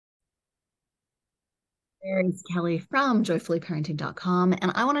It's Kelly from joyfullyparenting.com,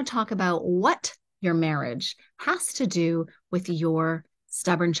 and I want to talk about what your marriage has to do with your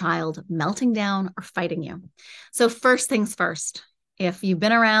stubborn child melting down or fighting you. So, first things first, if you've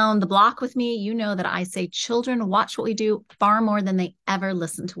been around the block with me, you know that I say children watch what we do far more than they ever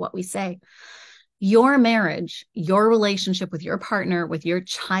listen to what we say. Your marriage, your relationship with your partner, with your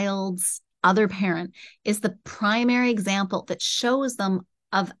child's other parent is the primary example that shows them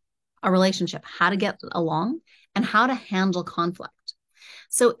of a relationship, how to get along and how to handle conflict.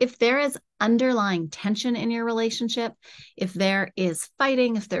 So if there is underlying tension in your relationship, if there is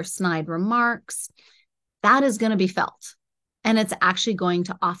fighting, if there's snide remarks, that is going to be felt. And it's actually going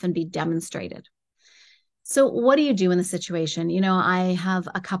to often be demonstrated. So, what do you do in the situation? I have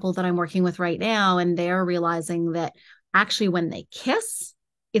a couple that I'm working with right now, and they're realizing that actually, when they kiss,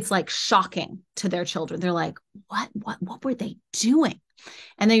 it's like shocking to their children. They're like, what were they doing?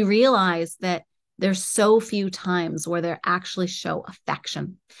 And they realize that there's so few times where they actually show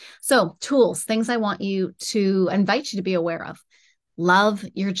affection. So, tools, things I want you to invite you to be aware of. Love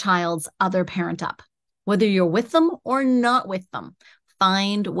your child's other parent up, whether you're with them or not with them.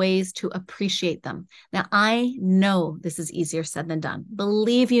 Find ways to appreciate them. Now, I know this is easier said than done.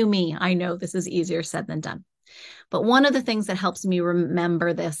 Believe you me, I know this is easier said than done. But one of the things that helps me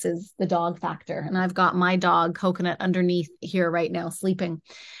remember this is the dog factor. And I've got my dog, Coconut, underneath here right now, sleeping.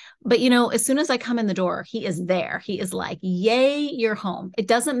 But as soon as I come in the door, he is there. He is like, yay, you're home. It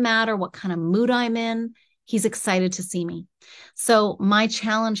doesn't matter what kind of mood I'm in. He's excited to see me. So my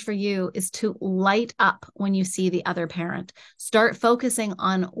challenge for you is to light up when you see the other parent. Start focusing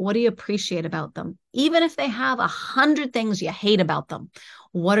on what do you appreciate about them? Even if they have 100 things you hate about them,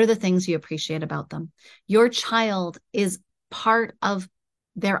 what are the things you appreciate about them? Your child is part of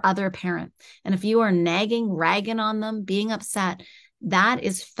their other parent. And if you are nagging, ragging on them, being upset, that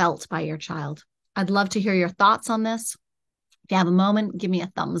is felt by your child. I'd love to hear your thoughts on this. If you have a moment, give me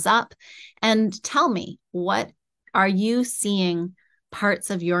a thumbs up and tell me, what are you seeing parts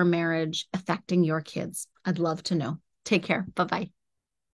of your marriage affecting your kids? I'd love to know. Take care. Bye-bye.